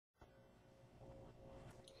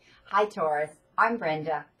Hi Taurus, I'm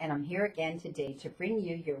Brenda and I'm here again today to bring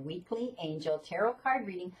you your weekly angel tarot card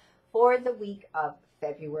reading for the week of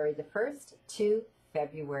February the 1st to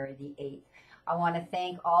February the 8th. I want to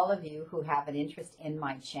thank all of you who have an interest in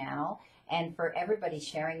my channel and for everybody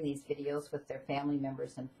sharing these videos with their family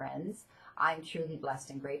members and friends. I'm truly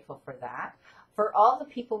blessed and grateful for that. For all the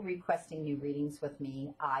people requesting new readings with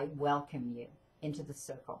me, I welcome you into the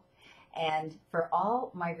circle. And for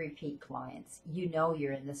all my repeat clients, you know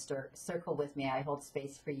you're in the circle with me. I hold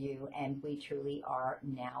space for you, and we truly are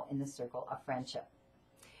now in the circle of friendship.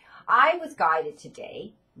 I was guided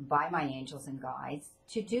today by my angels and guides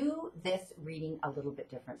to do this reading a little bit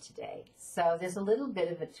different today. So there's a little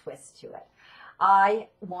bit of a twist to it. I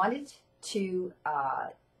wanted to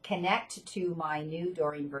connect to my new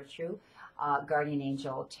Doreen Virtue Guardian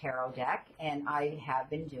Angel Tarot deck, and I have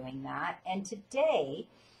been doing that. And today,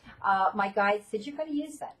 my guide said you're going to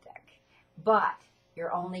use that deck, but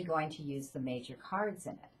you're only going to use the major cards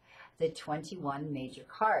in it, the 21 major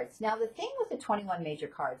cards. Now, the thing with the 21 major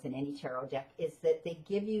cards in any tarot deck is that they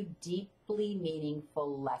give you deeply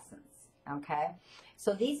meaningful lessons, okay?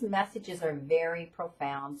 So these messages are very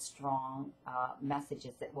profound, strong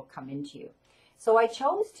messages that will come into you. So I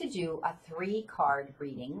chose to do a 3-card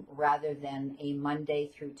reading rather than a Monday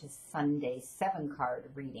through to Sunday 7-card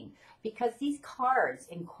reading, because these cards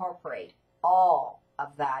incorporate all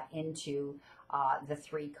of that into the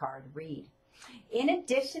 3-card read. In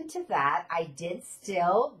addition to that, I did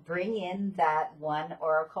still bring in that one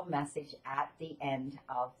oracle message at the end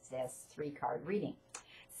of this 3-card reading.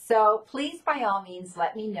 So please, by all means,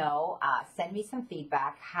 let me know, send me some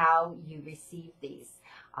feedback, how you received these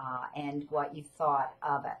and what you thought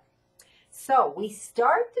of it. So we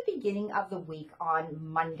start the beginning of the week on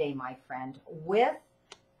Monday, my friend, with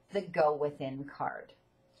the Go Within card.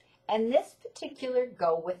 And this particular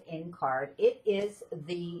Go Within card, it is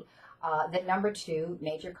the number 2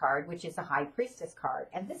 major card, which is a High Priestess card.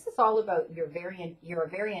 And this is all about you're a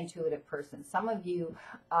very intuitive person. Some of you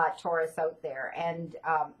Taurus out there, and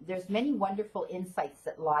there's many wonderful insights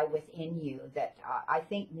that lie within you that I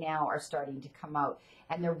think now are starting to come out,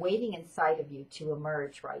 and they're waiting inside of you to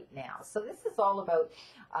emerge right now. So this is all about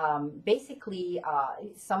basically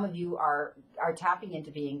some of you are tapping into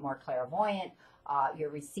being more clairvoyant. You're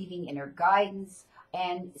receiving inner guidance.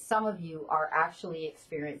 And some of you are actually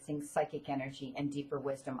experiencing psychic energy and deeper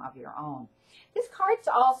wisdom of your own. This card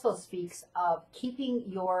also speaks of keeping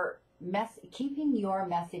your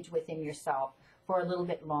message within yourself for a little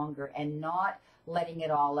bit longer and not letting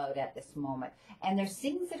it all out at this moment. And there's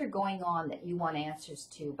things that are going on that you want answers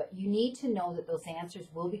to, but you need to know that those answers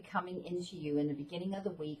will be coming into you in the beginning of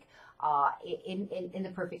the week in the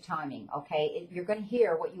perfect timing, okay? You're going to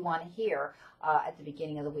hear what you want to hear at the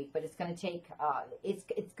beginning of the week, but it's going to take,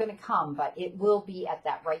 it's going to come, but it will be at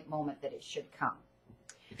that right moment that it should come.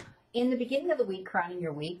 In the beginning of the week, crowning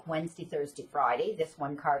your week, Wednesday, Thursday, Friday, this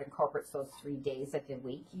one card incorporates those 3 days of the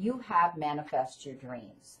week, you have manifest your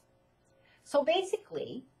dreams. So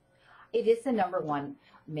basically, it is the number 1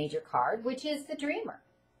 major card, which is the dreamer,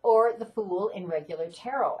 or the Fool in regular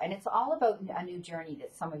tarot. And it's all about a new journey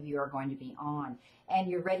that some of you are going to be on, and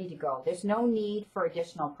you're ready to go. There's no need for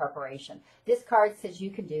additional preparation. This card says you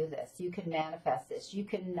can do this. You can manifest this. You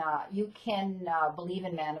can believe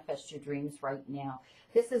and manifest your dreams right now.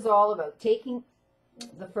 This is all about taking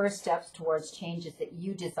the first steps towards changes that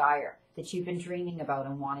you desire, that you've been dreaming about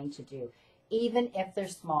and wanting to do. Even if they're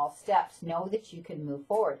small steps, know that you can move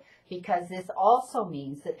forward, because this also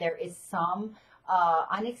means that there is some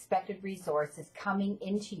unexpected resources coming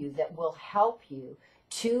into you that will help you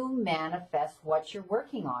to manifest what you're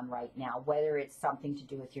working on right now, whether it's something to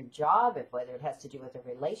do with your job, whether it has to do with a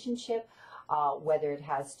relationship, whether it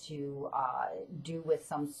has to do with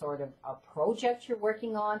some sort of a project you're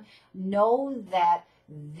working on. Know that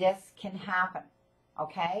this can happen.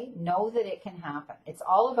 Okay? Know that it can happen. It's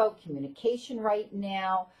all about communication right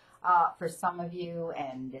now for some of you,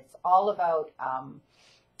 and it's all about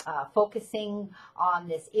focusing on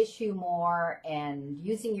this issue more and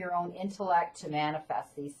using your own intellect to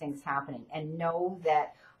manifest these things happening. And know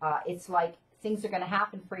that it's like things are going to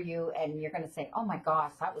happen for you, and you're going to say, oh my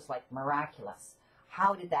gosh, that was like miraculous.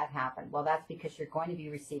 How did that happen? Well, that's because you're going to be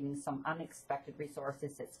receiving some unexpected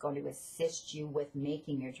resources that's going to assist you with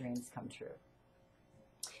making your dreams come true.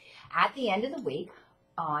 At the end of the week,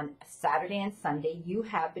 on Saturday and Sunday, you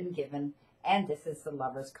have been given, and this is the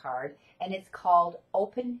Lover's card, and it's called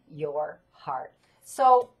Open Your Heart.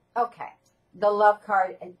 So, okay, the love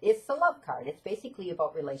card, it's the love card. It's basically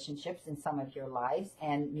about relationships in some of your lives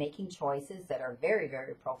and making choices that are very,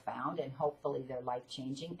 very profound, and hopefully they're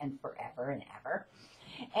life-changing and forever and ever.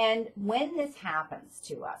 And when this happens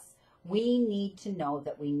to us, We need to know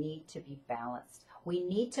that we need to be balanced. We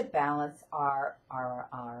need to balance our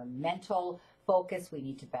mental focus. We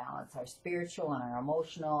need to balance our spiritual and our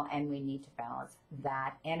emotional, and we need to balance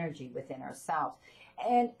that energy within ourselves.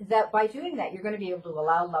 And that by doing that, you're going to be able to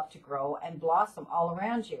allow love to grow and blossom all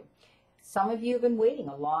around you. Some of you have been waiting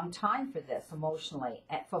a long time for this emotionally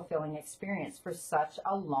and fulfilling experience for such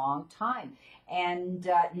a long time. And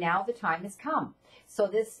now the time has come. So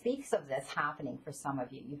this speaks of this happening for some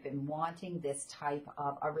of you. You've been wanting this type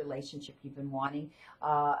of a relationship. You've been wanting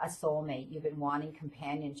a soulmate. You've been wanting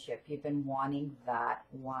companionship. You've been wanting that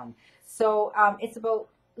one. So it's about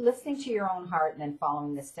listening to your own heart and then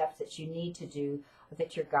following the steps that you need to do,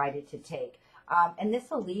 that you're guided to take. And this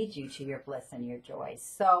will lead you to your bliss and your joy.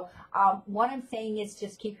 So what I'm saying is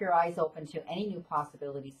just keep your eyes open to any new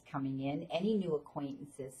possibilities coming in, any new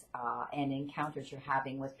acquaintances and encounters you're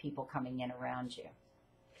having with people coming in around you.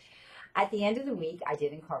 At the end of the week, I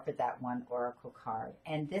did incorporate that one oracle card.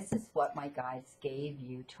 And this is what my guides gave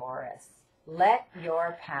you, Taurus. Let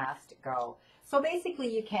your past go. So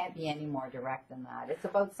basically, you can't be any more direct than that. It's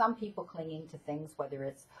about some people clinging to things, whether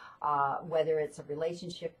it's a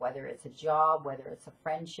relationship, whether it's a job, whether it's a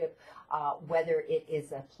friendship, whether it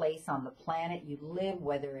is a place on the planet you live,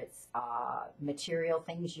 whether it's material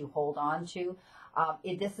things you hold on to.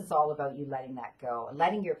 This is all about you letting that go,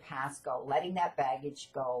 letting your past go, letting that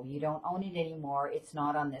baggage go. You don't own it anymore. It's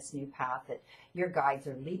not on this new path that your guides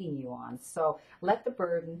are leading you on. So let the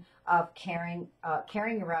burden of carrying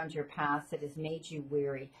around your past that has made you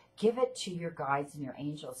weary, give it to your guides and your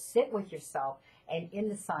angels. Sit with yourself and in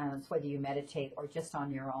the silence, whether you meditate or just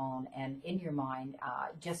on your own and in your mind,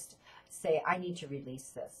 just say, I need to release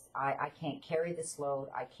this. I can't carry this load.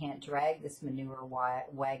 I can't drag this manure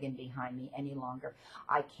wagon behind me any longer.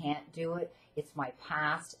 I can't do it. It's my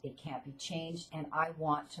past. It can't be changed. And I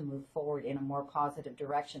want to move forward in a more positive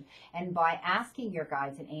direction. And by asking your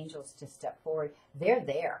guides and angels to step forward, they're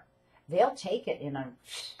there. They'll take it in a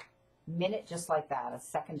minute just like that, a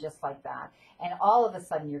second just like that. And all of a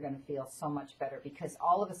sudden you're going to feel so much better because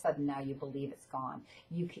all of a sudden now you believe it's gone.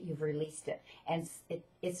 You've released it and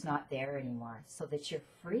it's not there anymore, so that you're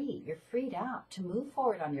free. You're freed up to move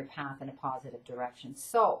forward on your path in a positive direction.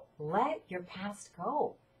 So let your past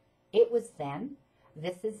go. It was then.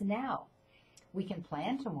 This is now. We can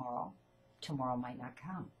plan tomorrow. Tomorrow might not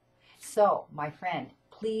come. So, my friend,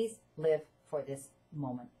 please live for this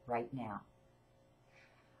moment right now.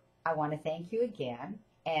 I want to thank you again,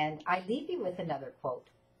 and I leave you with another quote.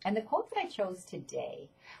 And the quote that I chose today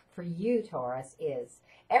for you, Taurus, is,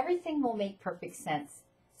 everything will make perfect sense.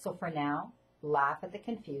 So for now, laugh at the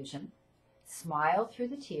confusion, smile through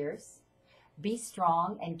the tears, be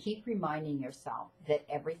strong, and keep reminding yourself that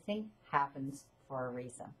everything happens for a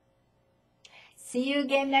reason. See you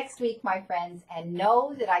again next week, my friends, and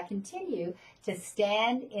know that I continue to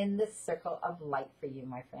stand in the circle of light for you,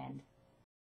 my friend.